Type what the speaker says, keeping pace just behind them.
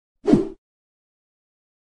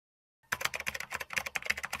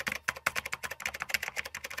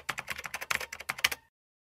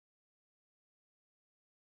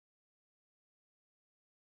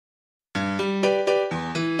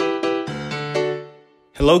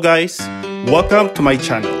Hello guys, welcome to my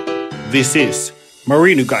channel. This is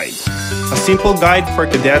Marino Guide, a simple guide for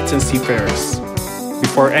cadets and seafarers.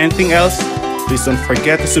 Before anything else, please don't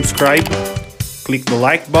forget to subscribe, click the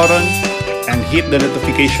like button, and hit the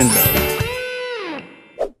notification bell.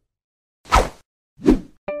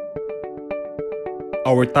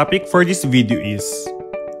 Our topic for this video is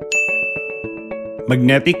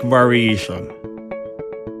magnetic variation.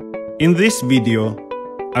 In this video,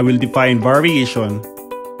 I will define variation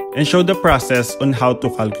and show the process on how to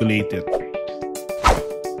calculate it.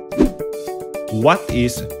 What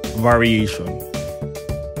is variation?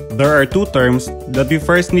 There are two terms that we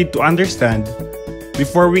first need to understand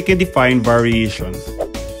before we can define variation.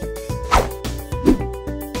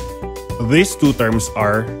 These two terms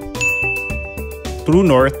are true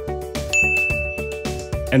north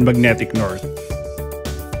and magnetic north.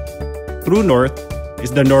 True north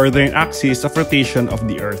is the northern axis of rotation of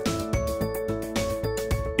the Earth.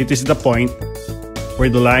 It is the point where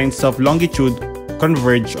the lines of longitude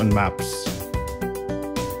converge on maps.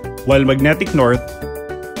 While magnetic north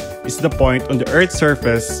is the point on the Earth's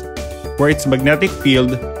surface where its magnetic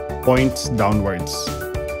field points downwards.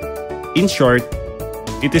 In short,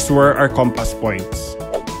 it is where our compass points.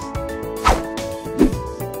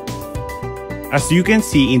 As you can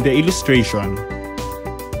see in the illustration,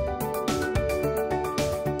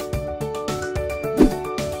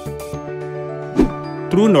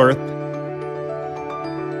 true north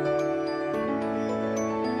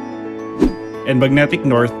and magnetic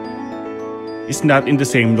north is not in the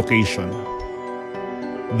same location.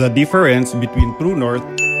 The difference between true north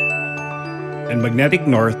and magnetic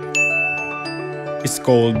north is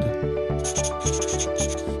called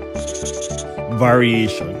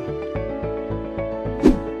variation.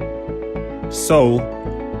 So,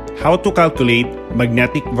 how to calculate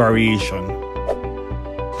magnetic variation?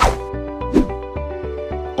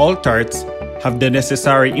 All charts have the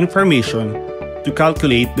necessary information to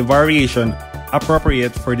calculate the variation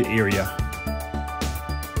appropriate for the area.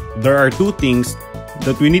 There are two things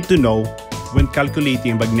that we need to know when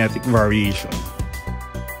calculating magnetic variation.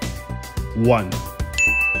 1.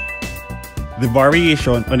 The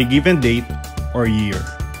variation on a given date or year.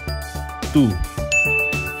 2.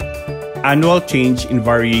 Annual change in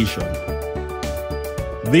variation.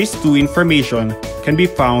 These two information can be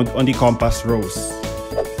found on the compass rose.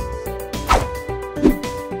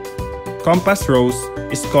 Compass rose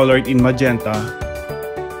is colored in magenta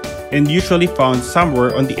and usually found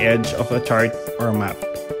somewhere on the edge of a chart or map.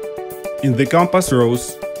 In the compass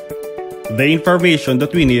rose, the information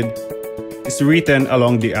that we need is written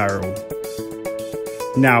along the arrow.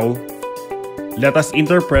 Now, let us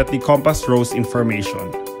interpret the compass rose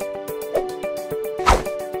information.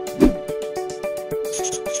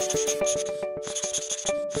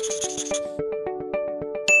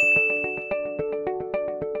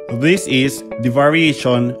 This is the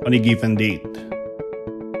variation on a given date.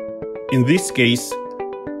 In this case,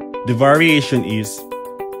 the variation is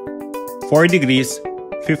 4 degrees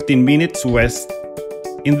 15 minutes west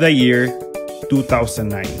in the year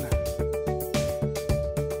 2009.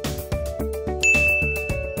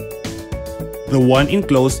 The one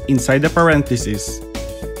enclosed inside the parenthesis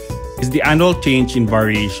is the annual change in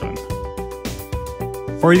variation.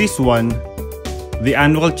 For this one, the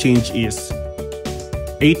annual change is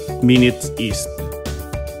 8 minutes east.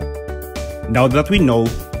 Now that we know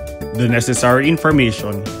the necessary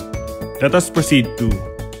information, let us proceed to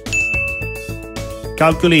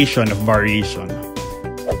calculation of variation.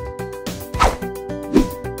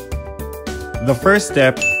 The first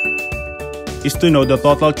step is to know the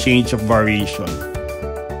total change of variation.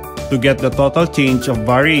 To get the total change of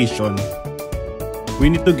variation, we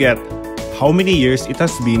need to get how many years it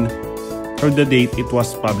has been from the date it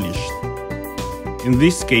was published. In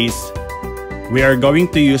this case, we are going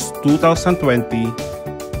to use 2020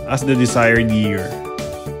 as the desired year.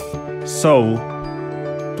 So,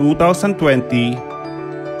 2020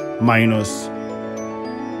 minus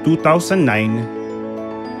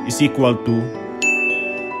 2009 is equal to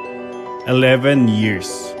 11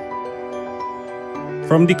 years.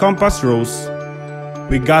 From the compass rose,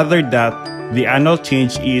 we gathered that the annual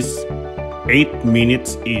change is 8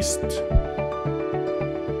 minutes east.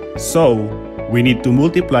 So, we need to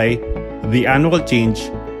multiply the annual change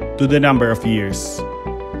to the number of years.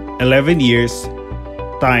 11 years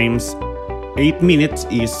times 8 minutes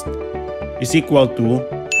east is equal to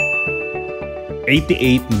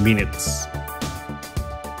 88 minutes.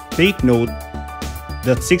 Take note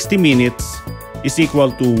that 60 minutes is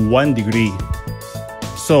equal to 1 degree.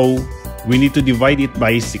 So, we need to divide it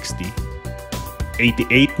by 60.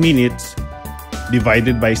 88 minutes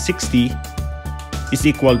divided by 60 is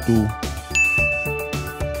equal to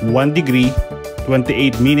 1 degree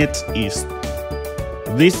 28 minutes east.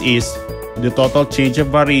 This is the total change of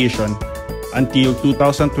variation until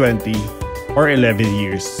 2020 or 11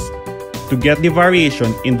 years. To get the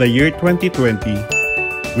variation in the year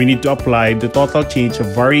 2020, we need to apply the total change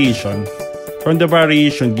of variation from the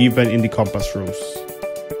variation given in the compass rose.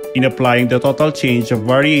 In applying the total change of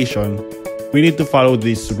variation, we need to follow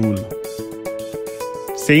this rule.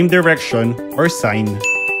 Same direction or sign,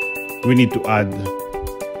 we need to add.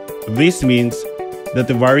 This means that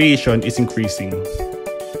the variation is increasing.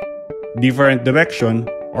 Different direction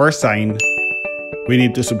or sign, we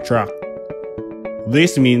need to subtract.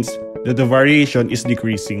 This means that the variation is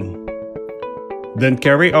decreasing. Then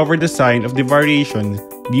carry over the sign of the variation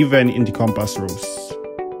given in the compass rose.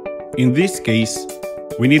 In this case,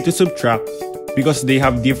 we need to subtract because they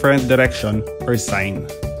have different direction or sign.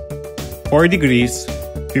 4 degrees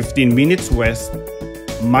 15 minutes west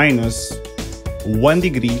minus 1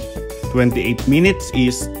 degree 28 minutes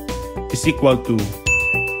east is equal to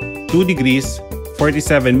 2 degrees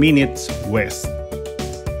 47 minutes west.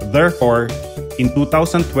 Therefore, in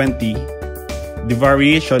 2020, the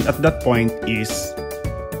variation at that point is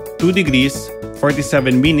 2 degrees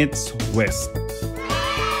 47 minutes west.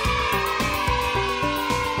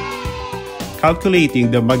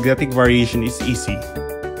 Calculating the magnetic variation is easy.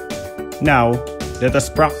 Now, let us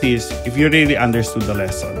practice if you really understood the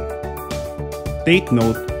lesson. Take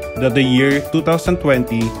note that the year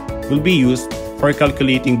 2020 will be used for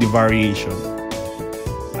calculating the variation.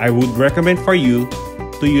 I would recommend for you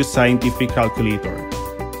to use scientific calculator.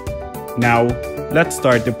 Now, let's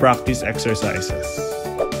start the practice exercises.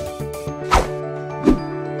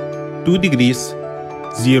 2 degrees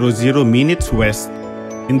 00 minutes west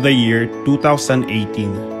in the year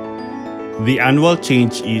 2018. The annual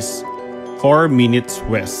change is 4 minutes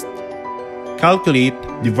west. Calculate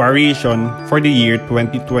the variation for the year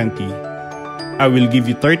 2020. I will give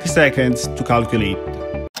you 30 seconds to calculate.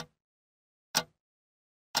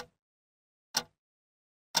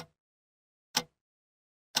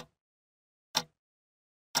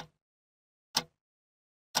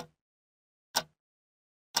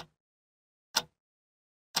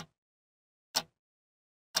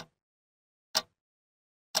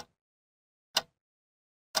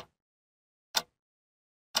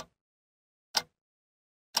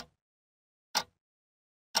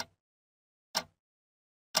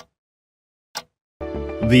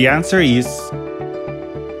 The answer is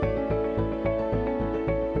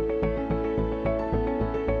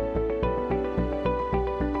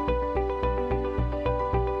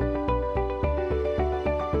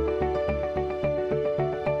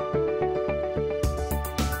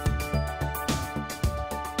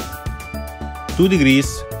 2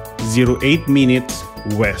 degrees 08 minutes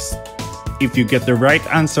west. If you get the right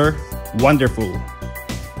answer, wonderful.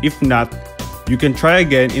 If not, you can try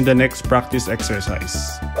again in the next practice exercise.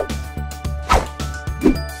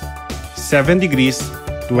 7 degrees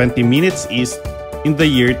 20 minutes east in the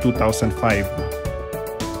year 2005.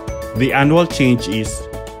 The annual change is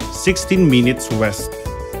 16 minutes west.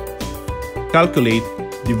 Calculate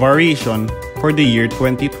the variation for the year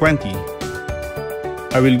 2020.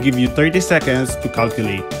 I will give you 30 seconds to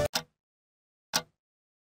calculate.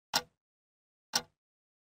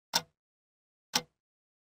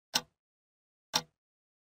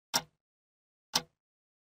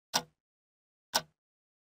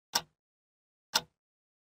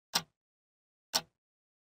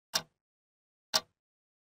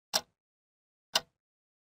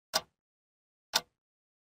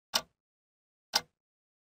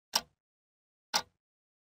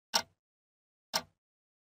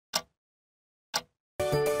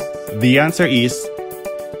 The answer is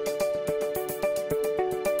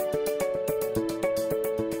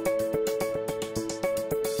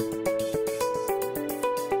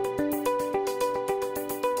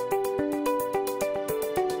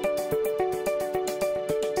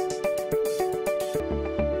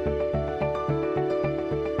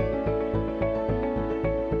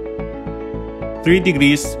 3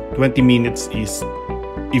 degrees 20 minutes east.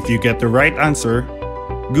 If you get the right answer,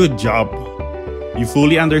 good job! You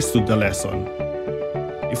fully understood the lesson.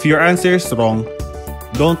 If your answer is wrong,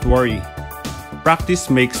 don't worry. Practice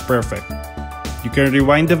makes perfect. You can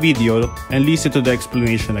rewind the video and listen to the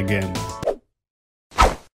explanation again.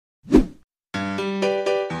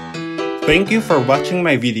 Thank you for watching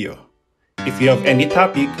my video. If you have any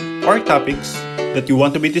topic or topics that you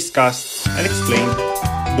want to be discussed and explained,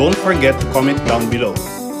 don't forget to comment down below.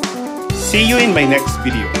 See you in my next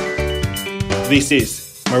video. This is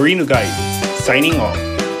Marino Guide, signing off.